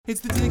It's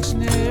the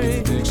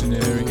dictionary.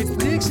 Dictionary. It's the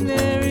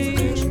dictionary.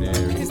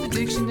 Dictionary. It's the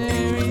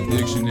dictionary.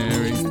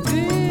 Dictionary. It's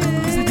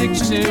the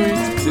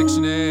dictionary.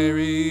 Dictionary.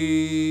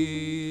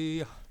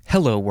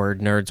 Hello,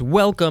 word nerds.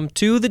 Welcome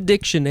to the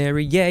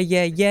dictionary. Yeah.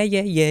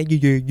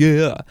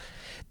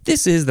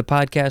 This is the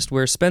podcast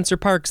where Spencer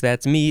Parks,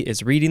 that's me,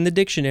 is reading the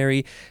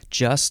dictionary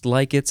just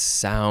like it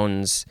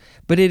sounds.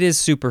 But it is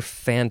super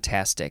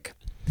fantastic.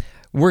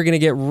 We're going to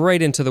get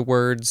right into the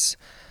words.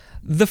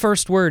 The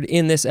first word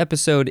in this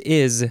episode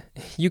is,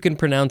 you can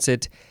pronounce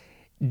it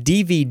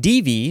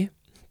divi-divi,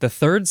 the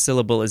third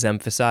syllable is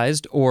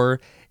emphasized,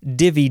 or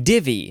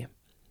divi-divi.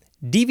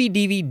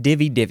 Divi-divi,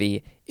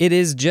 divi-divi. It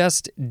is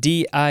just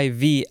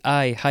D-I-V-I-D-I-V-I.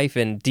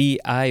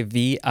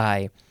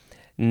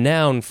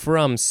 Noun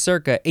from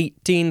circa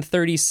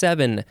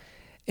 1837.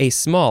 A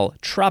small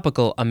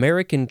tropical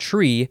American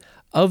tree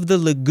of the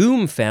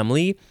legume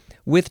family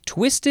with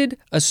twisted,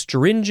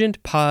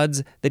 astringent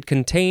pods that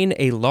contain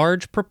a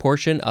large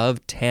proportion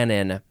of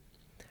tannin. I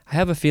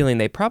have a feeling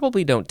they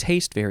probably don't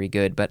taste very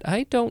good, but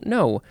I don't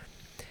know.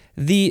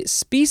 The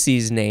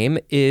species name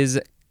is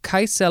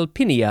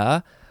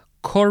Caesalpinia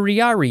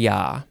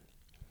coriaria.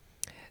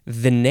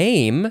 The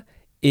name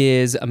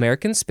is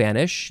American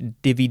Spanish,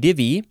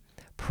 divi-divi,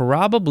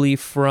 probably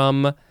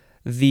from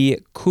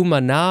the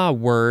Cumana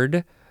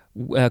word.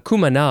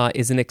 Cumana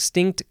is an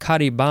extinct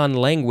Cariban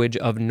language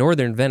of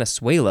northern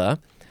Venezuela,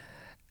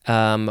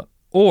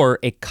 or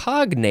a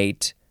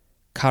cognate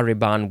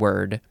Cariban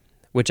word,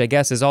 which I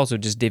guess is also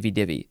just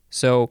divi-divi.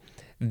 So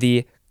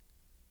the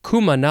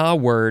Cumana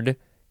word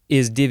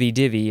is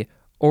divi-divi,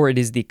 or it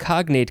is the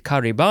cognate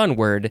Cariban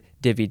word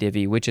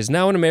divi-divi, which is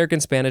now an American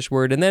Spanish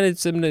word, and then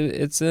it's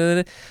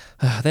an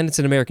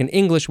American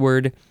English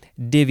word,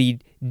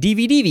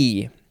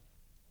 divi-divi.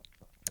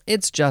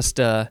 It's just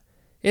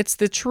it's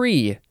the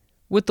tree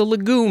with the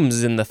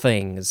legumes in the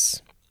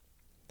things.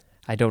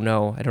 I don't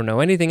know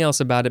anything else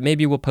about it.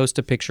 Maybe we'll post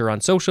a picture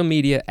on social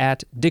media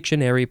at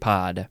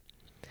DictionaryPod.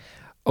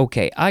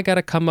 Okay, I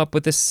gotta come up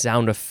with a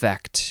sound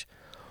effect.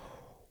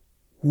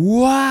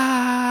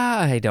 Wah!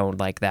 I don't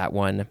like that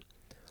one.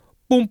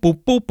 Boom, boom,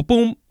 boom, boom,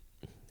 boom.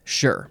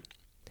 Sure.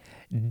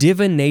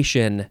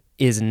 Divination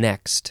is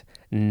next.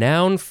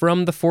 Noun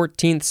from the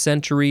 14th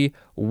century.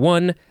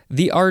 1.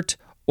 The art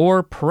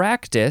or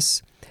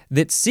practice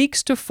that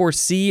seeks to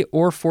foresee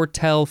or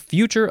foretell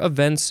future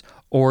events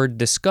or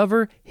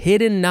discover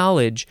hidden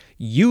knowledge,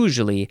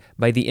 usually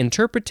by the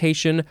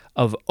interpretation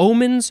of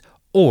omens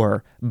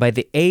or by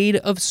the aid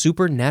of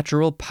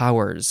supernatural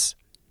powers.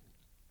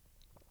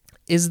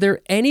 Is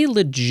there any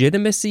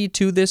legitimacy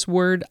to this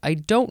word? I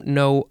don't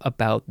know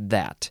about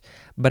that,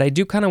 but I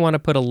do kind of want to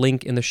put a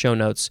link in the show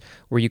notes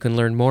where you can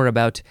learn more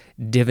about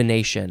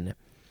divination.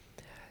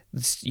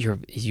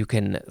 You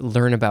can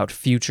learn about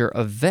future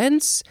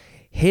events,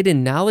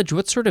 hidden knowledge.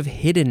 What sort of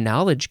hidden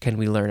knowledge can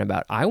we learn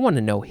about? I want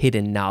to know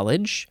hidden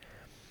knowledge.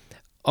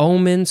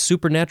 Omens,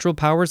 supernatural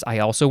powers. I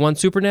also want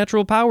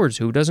supernatural powers.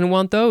 Who doesn't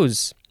want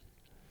those?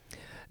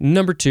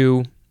 Number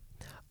 2,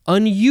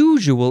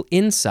 unusual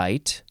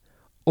insight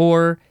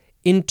or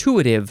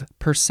intuitive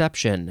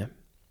perception.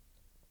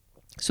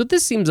 So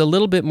this seems a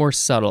little bit more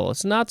subtle.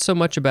 It's not so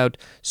much about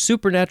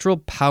supernatural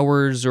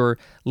powers or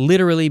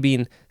literally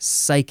being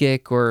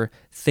psychic or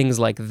things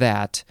like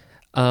that.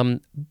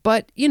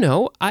 But,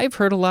 I've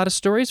heard a lot of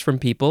stories from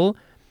people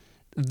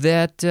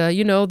that,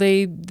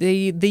 they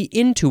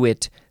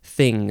intuit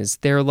things.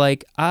 They're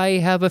like, I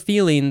have a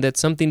feeling that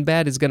something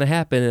bad is going to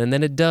happen, and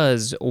then it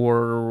does,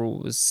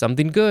 or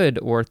something good,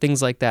 or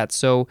things like that.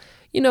 So,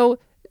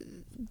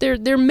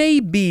 there may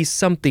be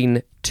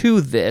something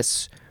to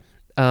this,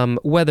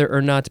 whether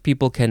or not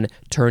people can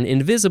turn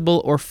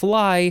invisible or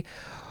fly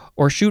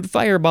or shoot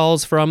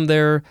fireballs from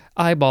their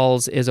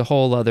eyeballs is a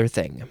whole other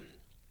thing.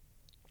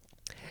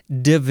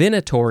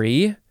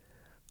 Divinatory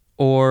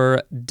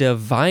or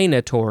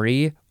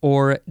divinatory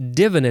or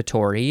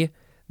divinatory,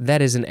 that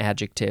is an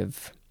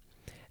adjective,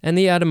 and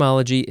the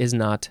etymology is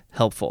not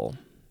helpful.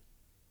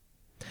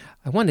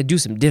 I want to do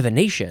some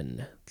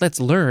divination. Let's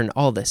learn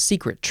all the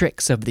secret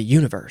tricks of the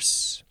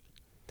universe.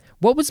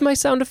 What was my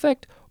sound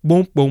effect?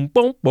 Boom, boom,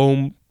 boom,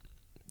 boom.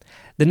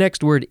 The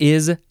next word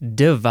is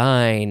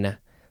divine.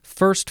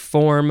 First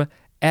form,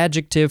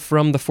 adjective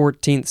from the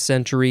 14th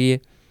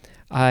century.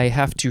 I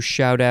have to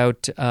shout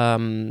out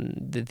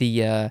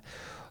the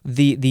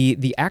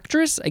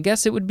actress. I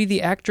guess it would be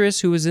the actress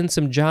who was in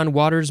some John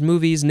Waters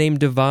movies named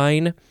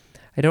Divine.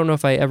 I don't know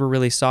if I ever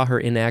really saw her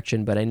in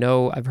action, but I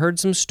know I've heard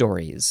some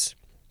stories.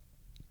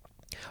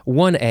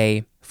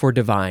 1A for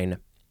divine.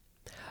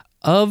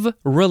 Of,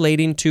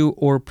 relating to,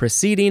 or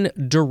proceeding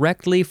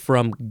directly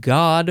from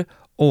God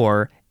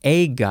or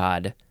a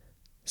God.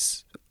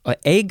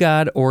 A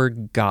God or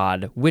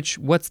God.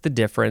 What's the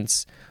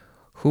difference?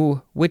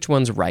 Which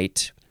one's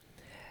right?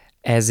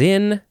 As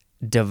in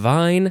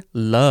divine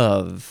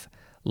love.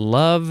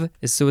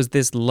 Is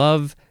this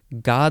love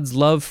God's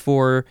love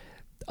for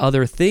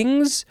other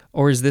things,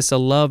 or is this a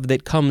love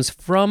that comes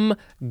from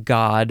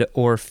God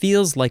or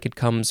feels like it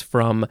comes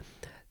from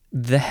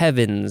the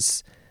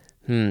heavens,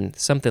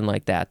 Something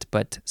like that,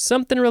 but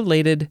something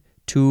related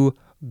to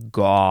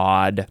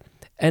God.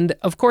 And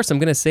of course, I'm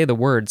going to say the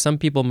word. Some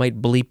people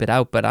might bleep it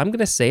out, but I'm going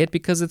to say it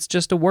because it's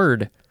just a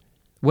word.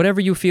 Whatever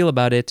you feel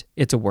about it,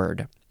 it's a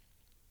word.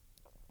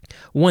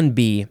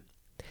 1b,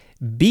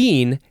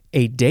 being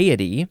a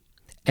deity,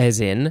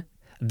 as in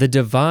the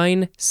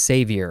divine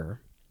savior.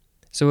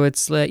 So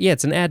it's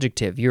an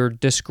adjective. You're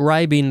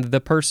describing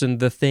the person,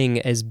 the thing,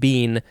 as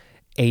being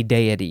a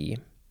deity.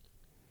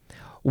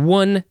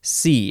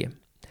 1c,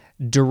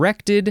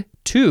 directed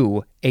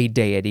to a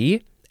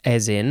deity,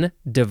 as in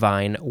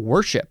divine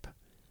worship.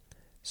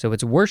 So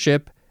it's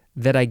worship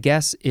that I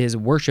guess is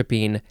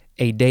worshiping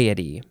a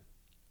deity.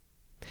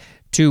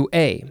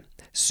 2a,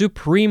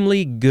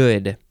 supremely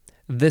good.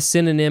 The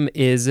synonym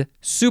is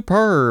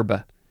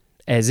superb,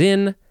 as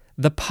in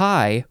the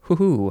pie,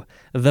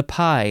 the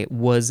pie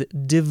was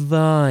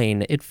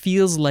divine. It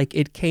feels like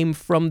it came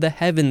from the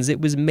heavens. It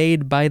was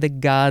made by the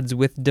gods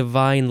with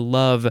divine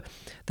love.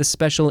 The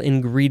special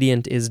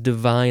ingredient is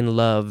divine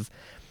love.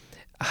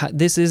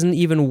 This isn't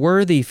even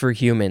worthy for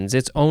humans.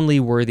 It's only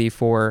worthy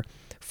for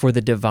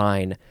the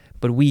divine.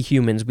 But we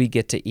humans, we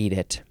get to eat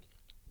it.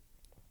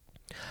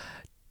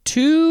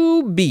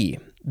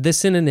 2b, the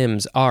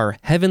synonyms are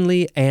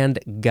heavenly and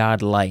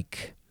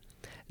godlike.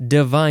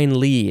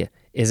 Divinely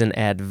is an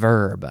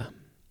adverb.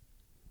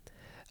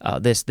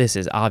 This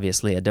is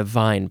obviously a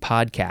divine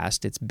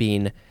podcast.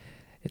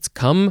 It's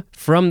come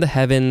from the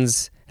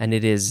heavens, and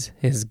it is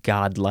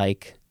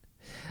godlike.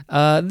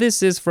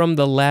 This is from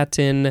the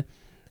Latin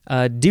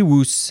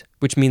divus,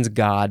 which means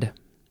God.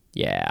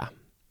 Yeah.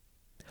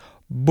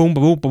 Boom,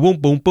 boom, boom, boom,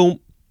 boom, boom.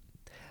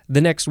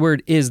 The next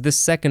word is the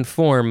second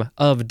form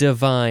of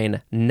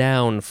divine,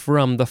 noun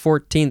from the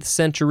 14th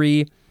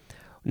century.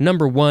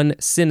 Number 1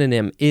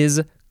 synonym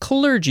is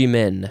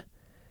clergymen.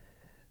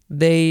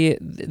 They're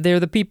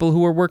the people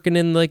who are working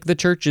in like the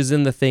churches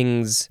and the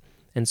things,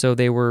 and so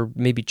they were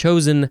maybe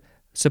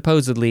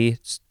supposedly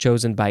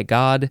chosen by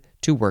God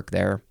to work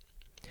there.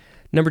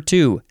 Number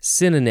 2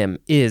 synonym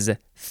is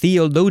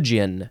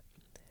theologian.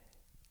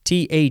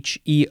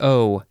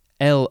 Theologian.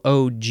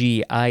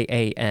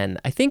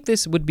 I think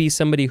this would be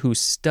somebody who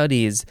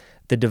studies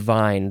the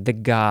divine, the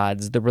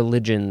gods, the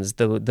religions,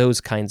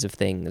 those kinds of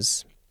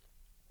things.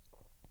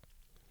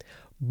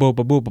 Boop,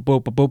 boop, boop,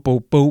 boop, boop,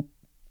 boop, boop.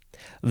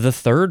 The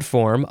third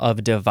form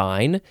of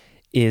divine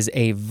is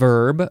a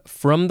verb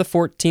from the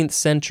 14th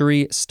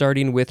century,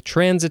 starting with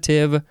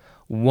transitive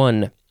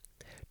 1.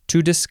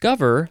 To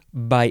discover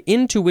by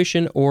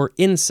intuition or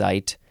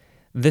insight,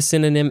 the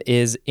synonym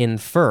is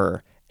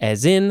infer,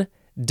 as in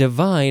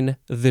divine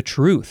the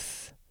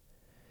truth.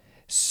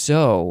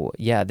 So,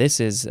 yeah, this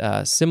is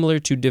similar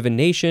to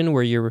divination,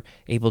 where you're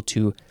able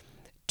to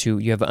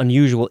you have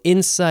unusual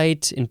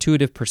insight,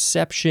 intuitive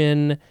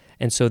perception,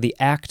 and so the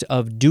act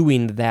of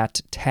doing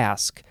that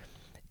task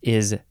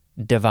is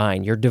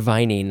divine. You're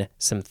divining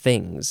some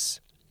things.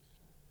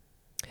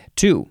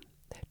 2,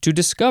 to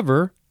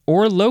discover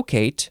or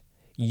locate,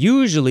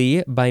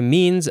 usually by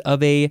means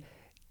of I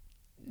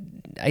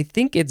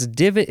think it's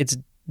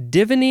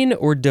divining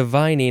or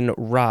divining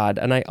rod,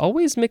 and I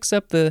always mix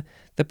up the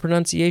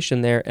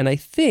pronunciation there, and I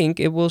think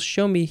it will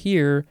show me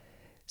here.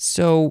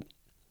 So,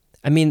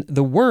 I mean,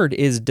 the word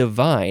is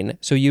divine,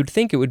 so you'd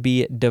think it would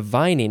be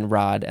divining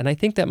rod, and I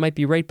think that might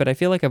be right, but I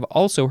feel like I've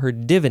also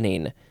heard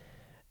divining,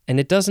 and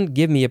it doesn't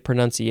give me a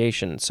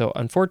pronunciation, so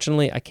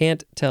unfortunately I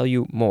can't tell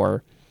you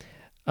more.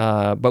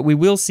 But we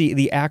will see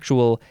the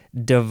actual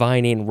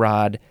divining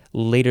rod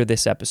later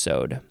this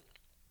episode.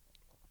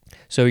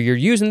 So you're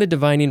using the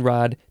divining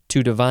rod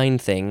to divine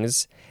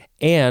things,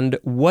 and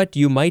what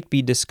you might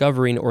be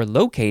discovering or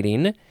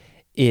locating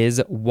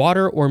is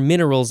water or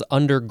minerals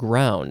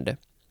underground.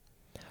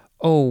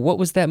 Oh, what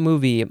was that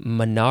movie?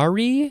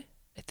 Minari?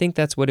 I think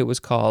that's what it was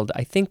called.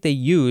 I think they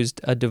used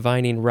a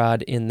divining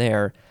rod in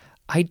there.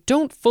 I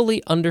don't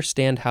fully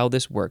understand how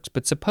this works,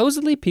 but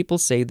supposedly people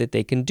say that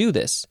they can do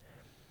this.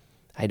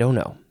 I don't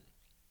know.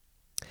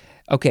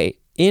 Okay,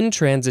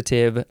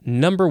 intransitive,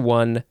 number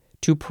 1,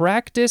 to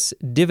practice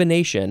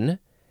divination,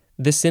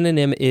 the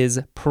synonym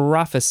is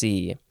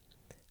prophecy.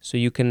 So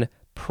you can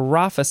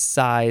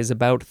prophesize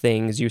about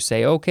things. You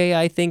say, okay,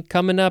 I think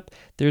coming up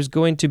there's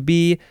going to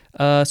be,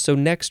 so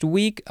next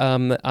week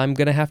I'm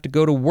going to have to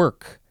go to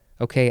work.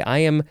 Okay, I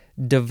am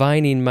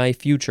divining my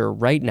future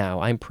right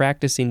now. I'm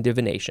practicing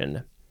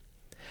divination.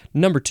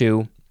 Number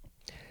 2,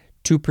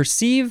 to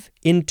perceive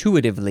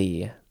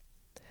intuitively.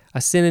 A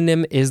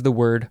synonym is the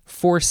word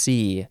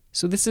foresee.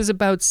 So this is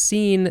about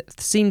seeing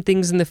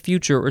things in the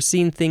future, or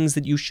seeing things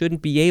that you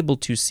shouldn't be able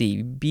to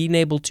see, being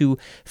able to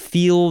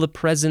feel the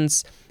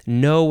presence,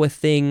 know a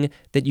thing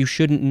that you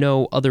shouldn't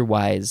know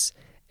otherwise.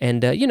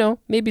 And,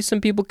 maybe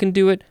some people can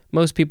do it,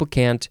 most people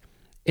can't.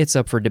 It's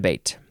up for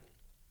debate.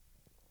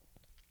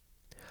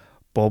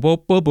 Boop,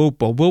 boop, boop, boop,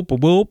 boop, boop, boop,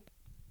 boop.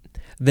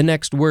 The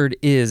next word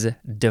is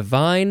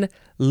divine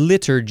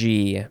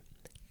liturgy.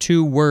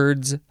 2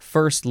 words,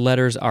 first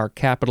letters are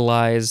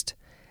capitalized,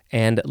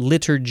 and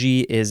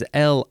liturgy is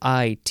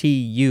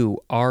Liturgy.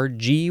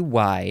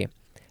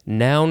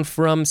 noun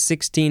from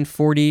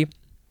 1640.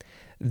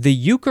 The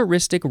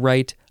Eucharistic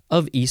rite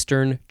of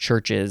Eastern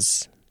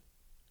churches.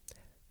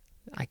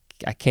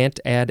 I can't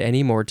add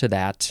any more to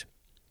that.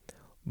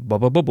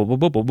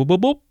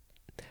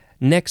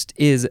 Next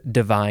is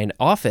divine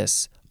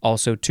office.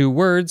 Also 2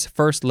 words,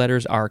 first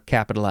letters are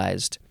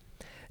capitalized.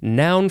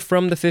 Noun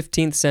from the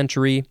 15th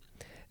century.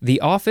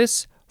 The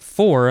office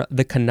for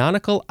the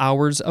canonical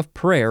hours of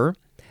prayer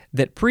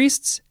that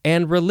priests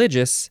and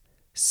religious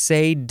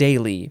say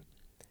daily.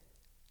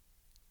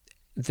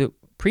 The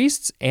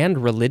priests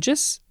and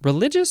religious?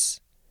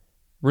 Religious,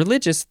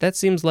 that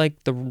seems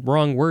like the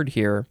wrong word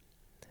here.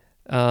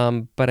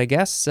 But I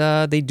guess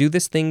they do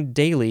this thing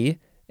daily,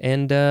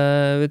 and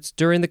it's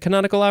during the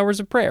canonical hours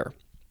of prayer.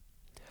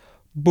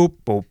 Boop,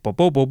 boop, boop,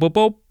 boop, boop,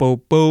 boop,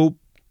 boop, boop.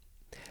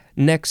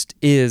 Next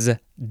is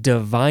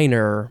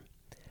diviner.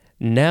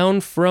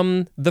 Noun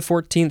from the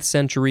 14th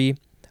century.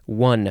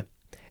 1.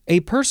 A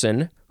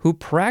person who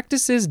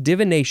practices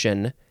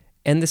divination,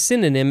 and the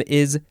synonym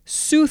is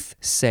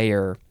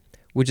soothsayer,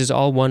 which is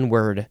all one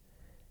word.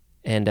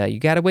 And you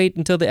gotta wait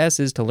until the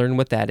S's to learn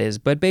what that is.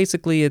 But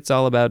basically, it's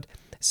all about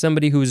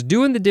somebody who's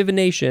doing the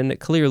divination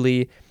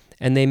clearly,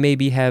 and they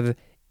maybe have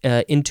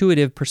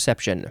intuitive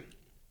perception.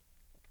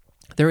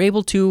 They're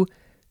able to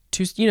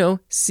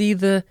see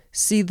the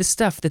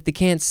stuff that they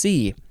can't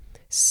see.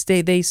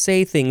 They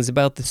say things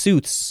about the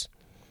sooths.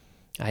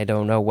 I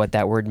don't know what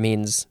that word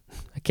means.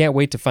 I can't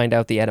wait to find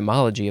out the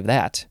etymology of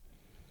that.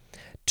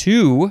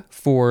 2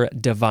 for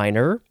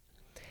diviner.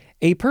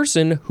 A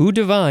person who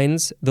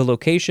divines the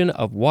location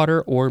of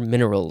water or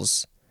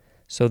minerals.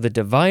 So the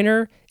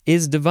diviner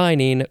is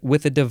divining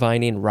with a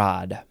divining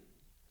rod.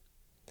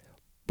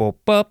 Boop,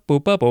 boop,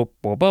 boop, boop, boop,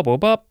 boop, boop,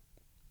 boop.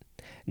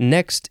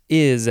 Next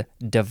is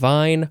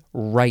divine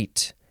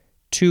right.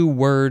 2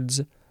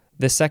 words.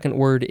 The second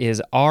word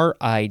is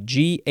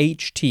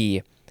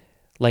R-I-G-H-T,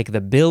 like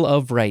the Bill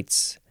of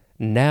Rights.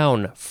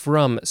 Noun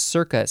from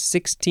circa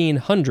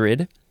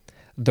 1600.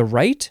 The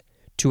right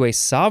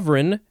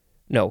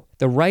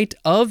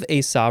of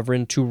a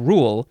sovereign to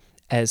rule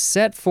as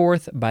set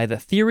forth by the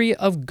theory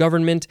of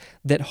government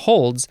that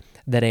holds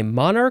that a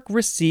monarch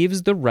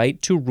receives the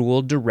right to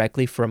rule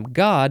directly from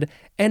God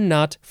and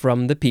not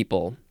from the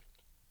people.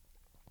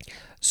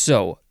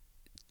 So,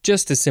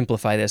 just to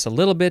simplify this a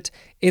little bit,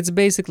 it's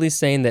basically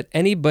saying that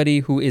anybody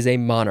who is a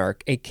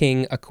monarch, a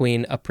king, a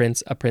queen, a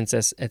prince, a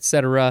princess,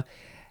 etc.,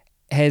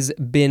 has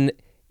been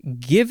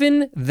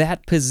given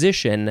that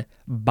position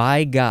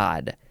by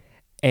God.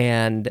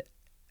 And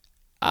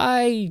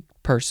I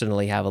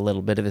personally have a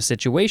little bit of a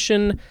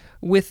situation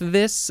with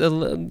this.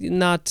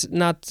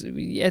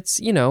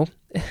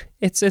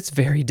 It's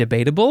very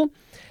debatable.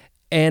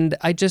 And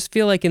I just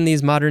feel like in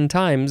these modern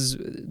times,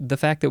 the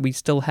fact that we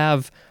still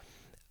have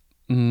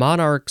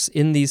monarchs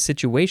in these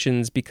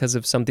situations because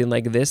of something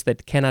like this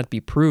that cannot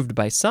be proved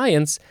by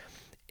science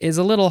is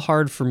a little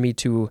hard for me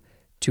to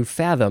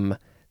fathom.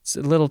 It's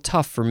a little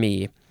tough for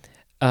me.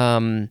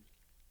 I've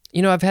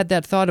had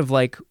that thought of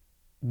like,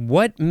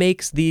 what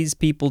makes these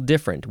people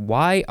different?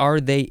 Why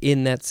are they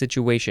in that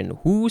situation?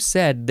 Who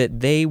said that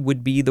they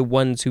would be the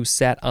ones who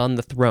sat on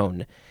the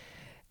throne?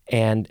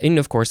 And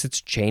of course, it's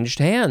changed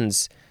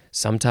hands.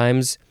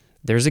 Sometimes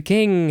there's a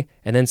king,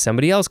 and then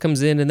somebody else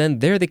comes in, and then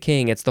they're the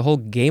king. It's the whole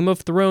Game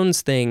of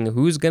Thrones thing.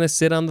 Who's going to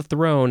sit on the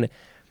throne?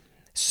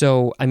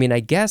 So, I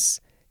guess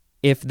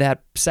if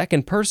that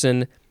second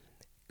person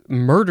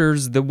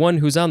murders the one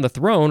who's on the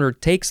throne or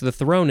takes the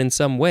throne in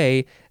some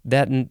way,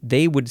 that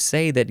they would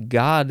say that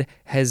God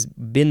has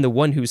been the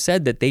one who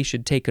said that they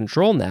should take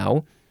control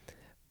now.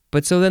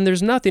 But so then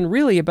there's nothing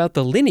really about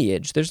the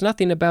lineage. There's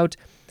nothing about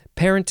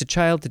parent to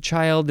child to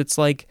child. It's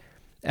like,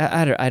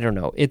 I don't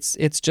know. It's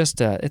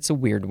a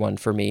weird one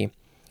for me.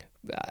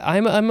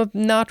 I'm a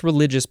not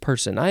religious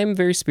person. I am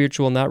very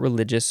spiritual, not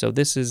religious. So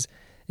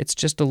it's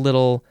just a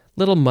little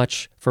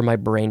much for my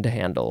brain to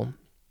handle.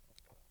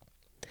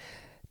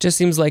 Just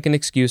seems like an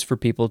excuse for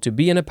people to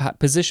be in a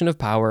position of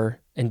power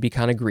and be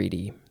kind of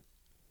greedy.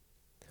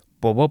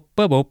 The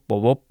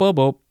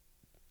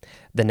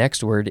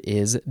next word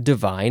is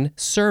divine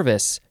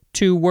service.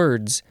 2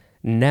 words.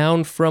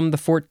 Noun from the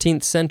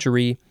 14th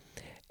century.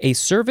 A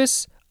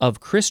service of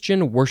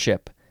Christian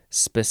worship,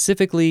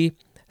 specifically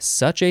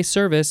such a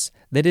service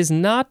that is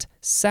not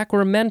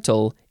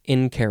sacramental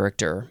in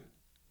character.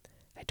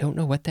 I don't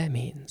know what that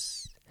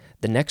means.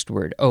 The next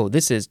word. Oh,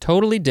 this is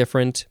totally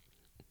different.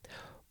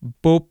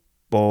 Boop,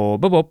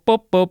 boop, boop,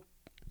 boop, boop.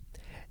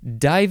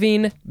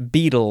 Diving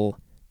beetle.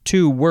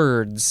 2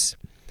 words.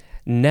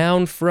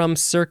 Noun from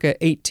circa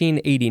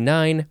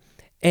 1889.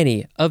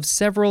 Any of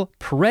several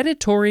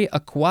predatory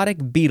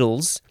aquatic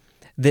beetles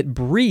that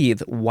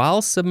breathe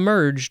while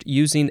submerged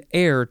using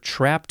air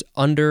trapped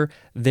under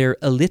their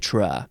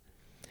elytra.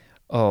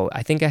 Oh,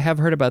 I think I have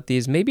heard about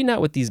these. Maybe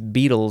not with these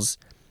beetles,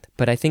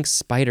 but I think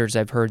spiders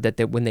I've heard that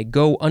when they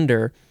go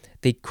under,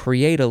 they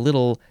create a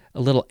little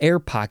air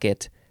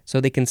pocket so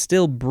they can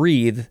still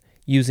breathe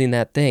using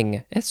that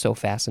thing. It's so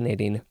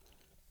fascinating.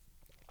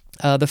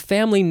 The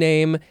family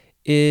name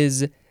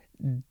is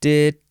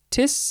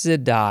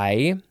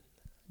Diticidae.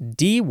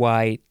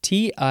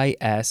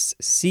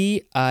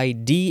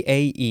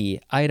 Dytiscidae.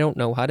 I don't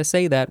know how to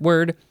say that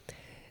word.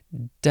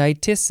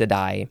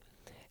 Diticidae.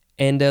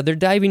 And they're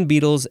diving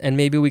beetles, and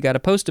maybe we got to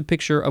post a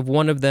picture of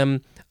one of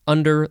them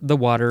under the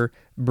water,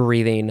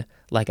 breathing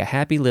like a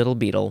happy little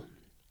beetle.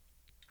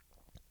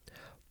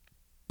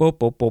 Bo,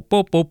 bo, bo,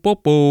 bo, bo, bo,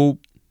 bo.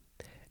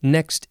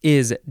 Next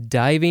is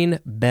diving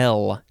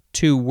bell,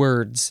 2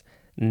 words,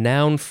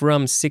 noun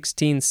from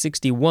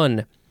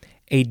 1661.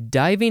 A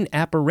diving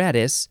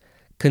apparatus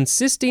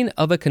consisting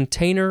of a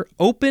container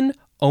open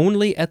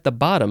only at the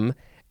bottom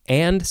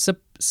and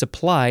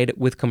supplied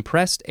with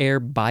compressed air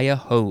by a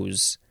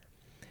hose.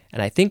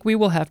 And I think we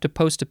will have to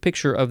post a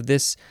picture of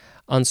this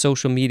on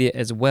social media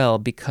as well,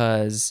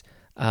 because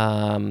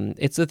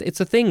it's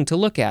a thing to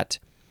look at.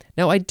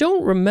 Now, I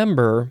don't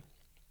remember.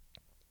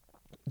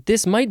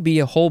 This might be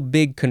a whole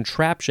big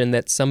contraption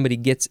that somebody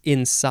gets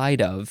inside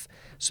of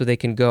so they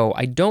can go.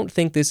 I don't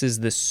think this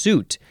is the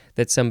suit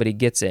that somebody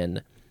gets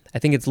in. I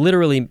think it's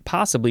literally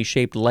possibly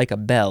shaped like a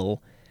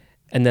bell,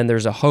 and then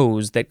there's a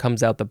hose that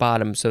comes out the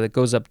bottom, so it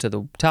goes up to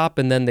the top,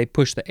 and then they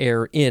push the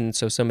air in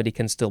so somebody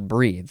can still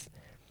breathe.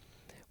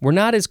 We're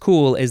not as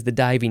cool as the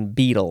diving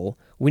beetle.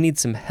 We need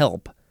some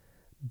help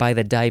by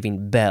the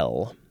diving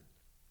bell.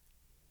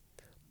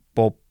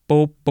 Bo,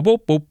 bo, bo, bo,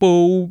 bo,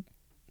 bo.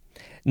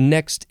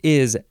 Next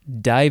is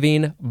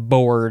diving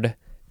board.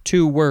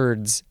 2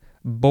 words.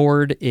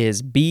 Board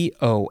is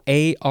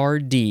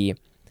B-O-A-R-D.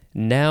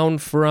 Noun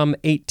from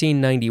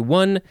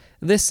 1891.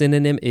 The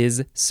synonym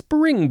is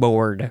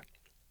springboard.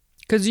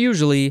 Because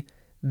usually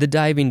the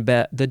diving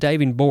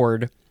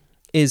board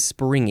is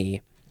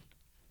springy.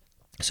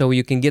 So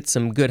you can get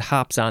some good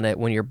hops on it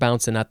when you're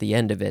bouncing at the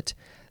end of it.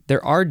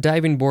 There are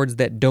diving boards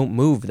that don't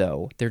move,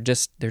 though. They're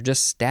just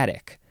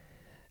static.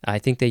 I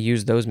think they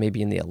use those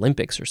maybe in the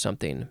Olympics or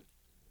something.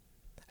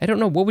 I don't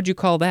know. What would you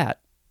call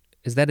that?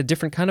 Is that a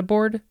different kind of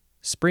board?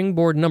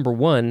 Springboard number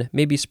 1.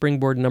 Maybe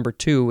springboard number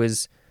 2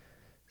 is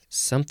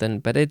something,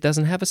 but it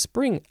doesn't have a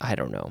spring. I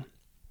don't know.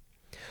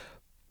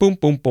 Boom,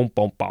 boom, boom,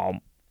 boom,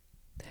 boom.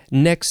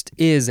 Next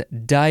is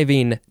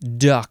diving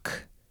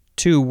duck.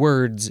 2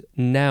 words,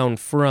 noun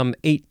from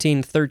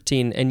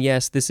 1813, and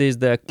yes, this is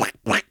the quack,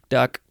 quack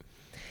duck.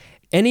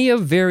 Any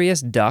of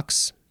various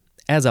ducks,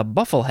 as a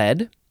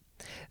bufflehead,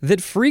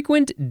 that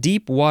frequent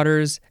deep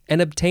waters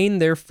and obtain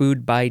their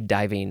food by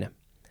diving.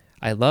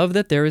 I love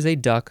that there is a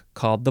duck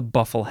called the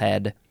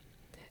bufflehead.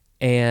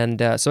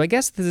 And so I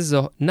guess this is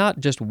not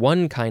just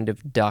one kind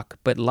of duck,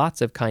 but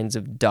lots of kinds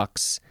of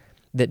ducks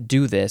that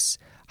do this.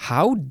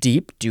 How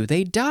deep do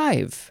they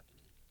dive?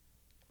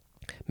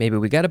 Maybe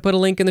we got to put a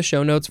link in the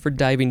show notes for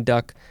diving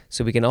duck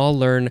so we can all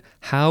learn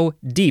how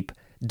deep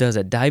does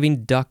a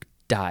diving duck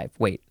dive.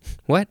 Wait,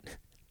 what?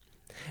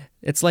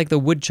 It's like the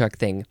woodchuck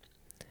thing.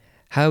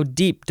 How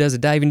deep does a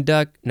diving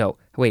duck... No,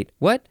 wait,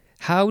 what?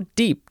 How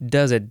deep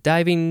does a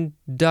diving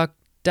duck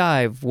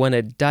dive when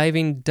a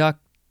diving duck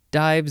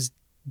dives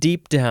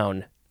deep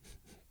down?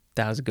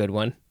 That was a good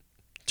one.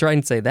 Try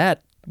and say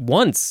that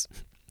once.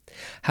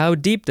 How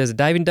deep does a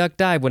diving duck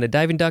dive when a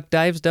diving duck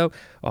dives down...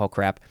 Oh,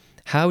 crap.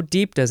 How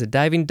deep does a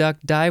diving duck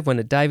dive when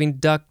a diving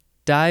duck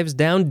dives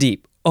down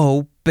deep?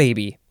 Oh,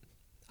 baby.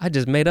 I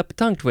just made up a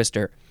tongue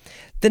twister.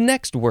 The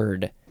next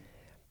word.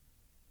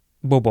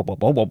 Bo, bo, bo,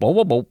 bo, bo, bo,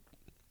 bo, bo.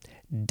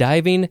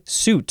 Diving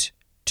suit.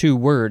 2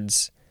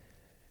 words.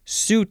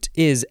 Suit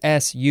is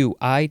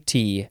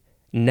S-U-I-T.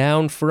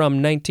 Noun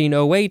from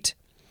 1908.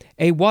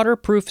 A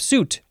waterproof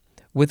suit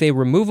with a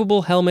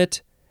removable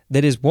helmet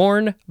that is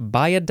worn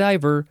by a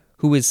diver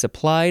who is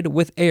supplied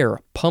with air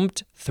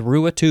pumped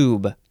through a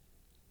tube.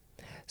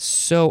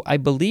 So I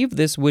believe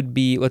this would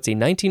be,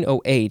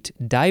 1908.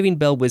 Diving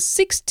bell was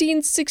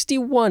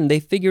 1661. They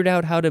figured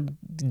out how to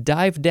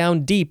dive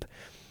down deep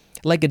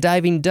like a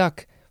diving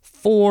duck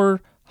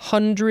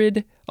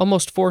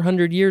almost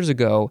 400 years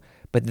ago.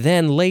 But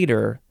then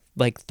later,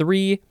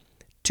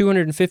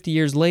 250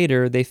 years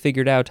later, they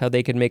figured out how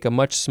they could make a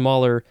much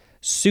smaller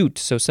suit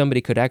so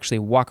somebody could actually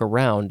walk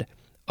around.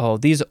 Oh,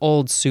 these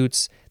old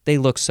suits, they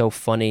look so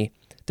funny.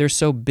 They're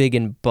so big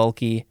and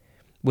bulky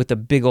with a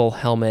big old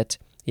helmet.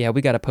 Yeah,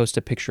 we got to post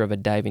a picture of a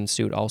diving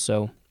suit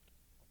also.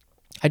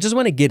 I just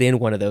want to get in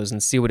one of those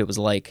and see what it was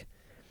like.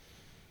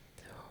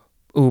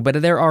 Ooh,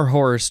 but there are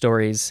horror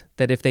stories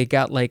that if they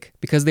got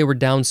because they were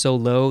down so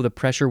low, the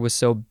pressure was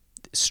so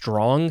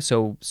strong,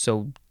 so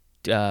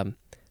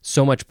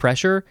much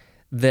pressure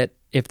that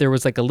if there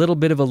was a little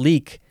bit of a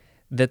leak,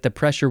 that the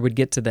pressure would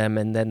get to them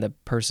and then the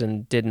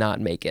person did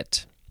not make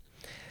it.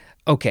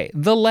 Okay,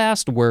 the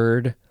last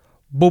word.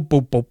 Bo,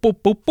 bo, bo, bo,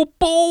 bo, bo,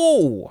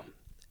 bo.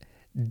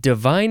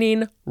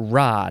 Divining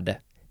rod.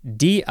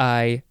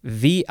 D-I-V-I-N-I-N-G.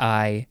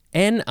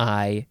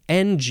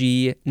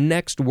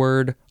 Next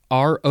word,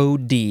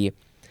 R-O-D.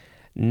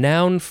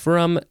 Noun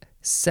from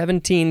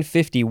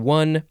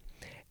 1751.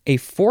 A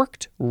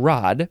forked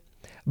rod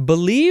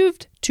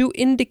believed to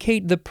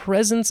indicate the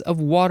presence of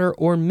water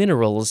or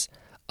minerals,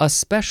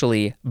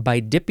 especially by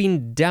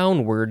dipping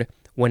downward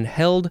when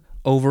held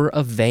over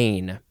a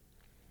vein.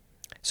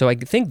 So I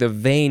think the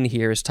vein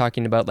here is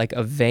talking about like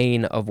a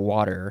vein of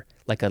water,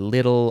 like a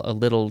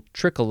little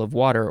trickle of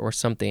water or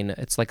something.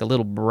 It's like a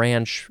little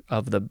branch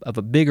of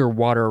a bigger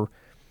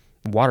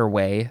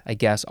waterway, I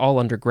guess, all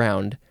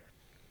underground.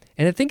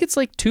 And I think it's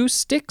like 2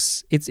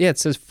 sticks. It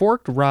says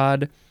forked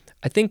rod.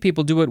 I think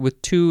people do it with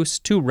two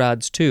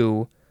rods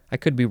too. I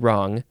could be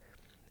wrong.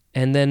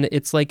 And then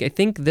it's like, I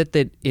think that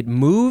it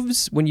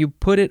moves when you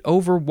put it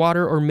over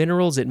water or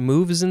minerals. It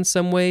moves in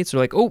some way. So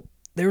like, oh,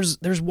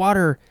 there's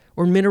water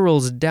or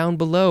minerals down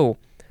below.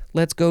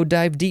 Let's go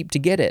dive deep to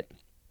get it.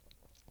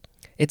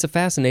 It's a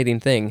fascinating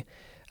thing.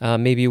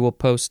 Maybe we'll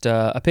post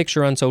a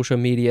picture on social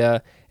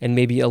media and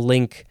maybe a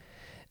link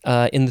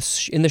in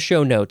the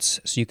show notes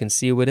so you can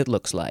see what it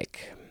looks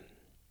like.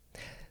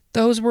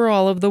 Those were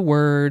all of the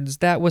words.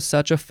 That was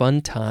such a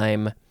fun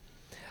time.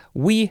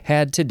 We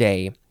had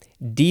today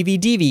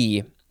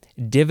divi-divi,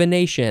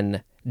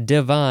 divination,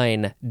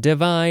 divine,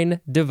 divine,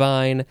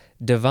 divine,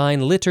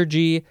 divine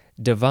liturgy,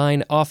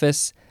 divine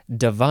office,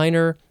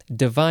 diviner,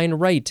 divine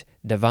right,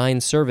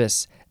 divine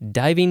service,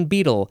 diving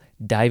beetle,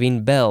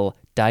 diving bell,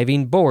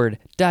 diving board,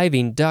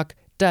 diving duck,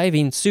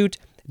 diving suit,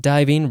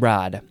 diving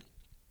rod.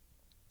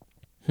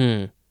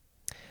 I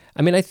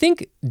mean, I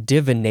think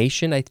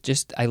divination, I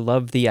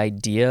love the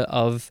idea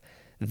of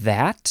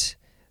that.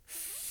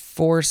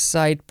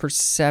 Foresight,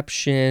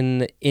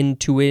 perception,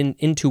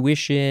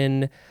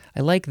 intuition. I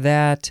like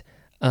that.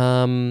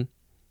 But,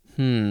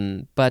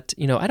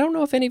 I don't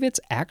know if any of it's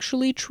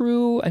actually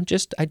true. I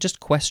just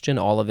question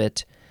all of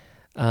it.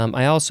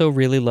 I also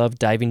really love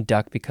diving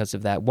duck because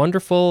of that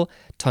wonderful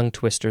tongue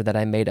twister that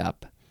I made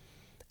up.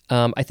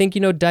 I think,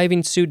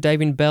 diving suit,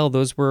 diving bell,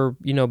 those were,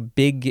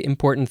 big,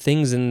 important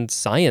things in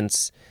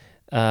science.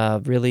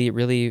 Really,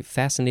 really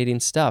fascinating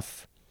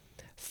stuff.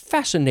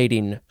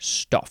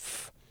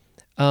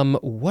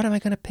 What am I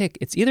going to pick?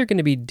 It's either going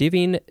to be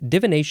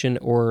divination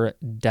or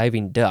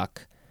diving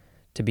duck,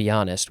 to be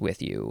honest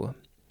with you.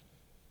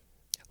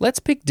 Let's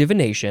pick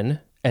divination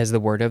as the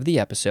word of the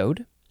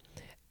episode.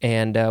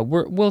 And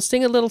we'll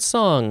sing a little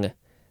song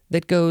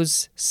that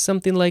goes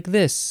something like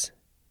this.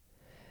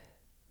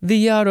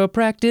 The art or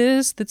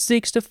practice that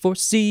seeks to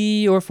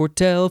foresee or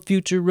foretell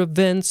future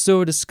events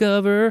or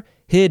discover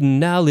hidden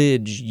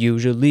knowledge,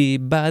 usually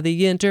by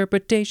the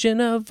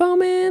interpretation of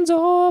omens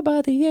or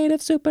by the aid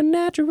of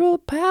supernatural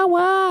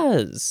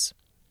powers.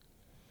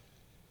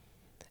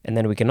 And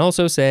then we can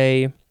also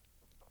say,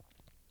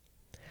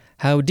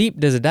 how deep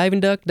does a diving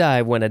duck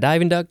dive when a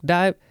diving duck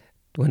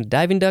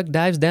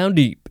dives down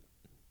deep?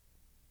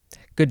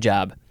 Good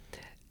job.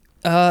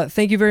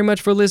 Thank you very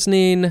much for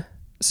listening.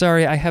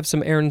 Sorry, I have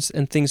some errands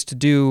and things to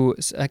do.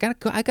 I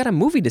got a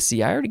movie to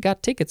see. I already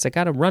got tickets. I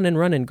got to run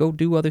and go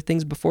do other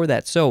things before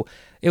that. So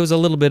it was a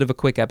little bit of a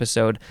quick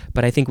episode,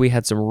 but I think we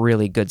had some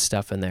really good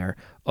stuff in there.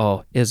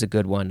 Oh, it was a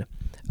good one.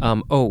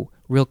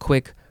 Real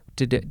quick,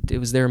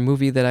 was there a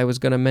movie that I was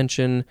going to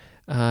mention?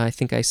 I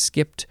think I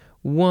skipped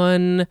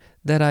one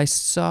that I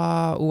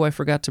saw. Oh, I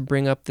forgot to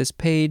bring up this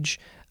page.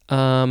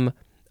 To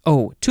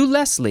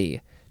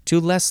Leslie.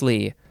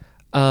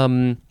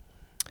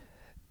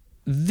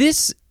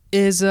 This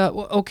is,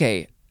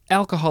 okay,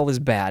 alcohol is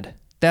bad.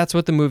 That's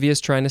what the movie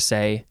is trying to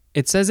say.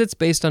 It says it's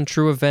based on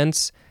true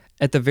events.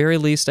 At the very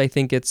least, I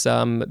think it's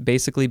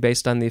basically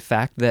based on the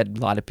fact that a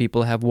lot of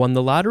people have won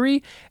the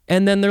lottery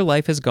and then their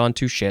life has gone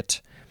to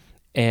shit.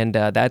 And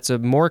that's a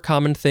more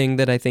common thing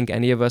that I think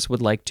any of us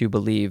would like to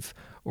believe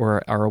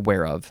or are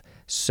aware of.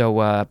 So,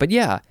 but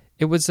yeah,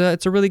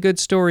 it's a really good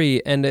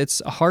story and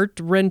it's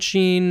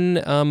heart-wrenching,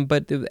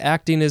 but the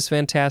acting is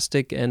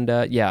fantastic and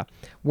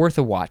worth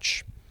a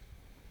watch.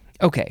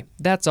 Okay,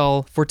 that's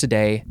all for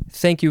today.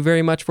 Thank you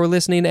very much for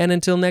listening, and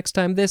until next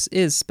time, this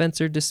is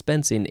Spencer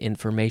dispensing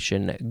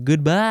information.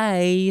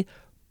 Goodbye.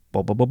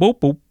 Boop, boop, boop, boop,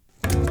 boop.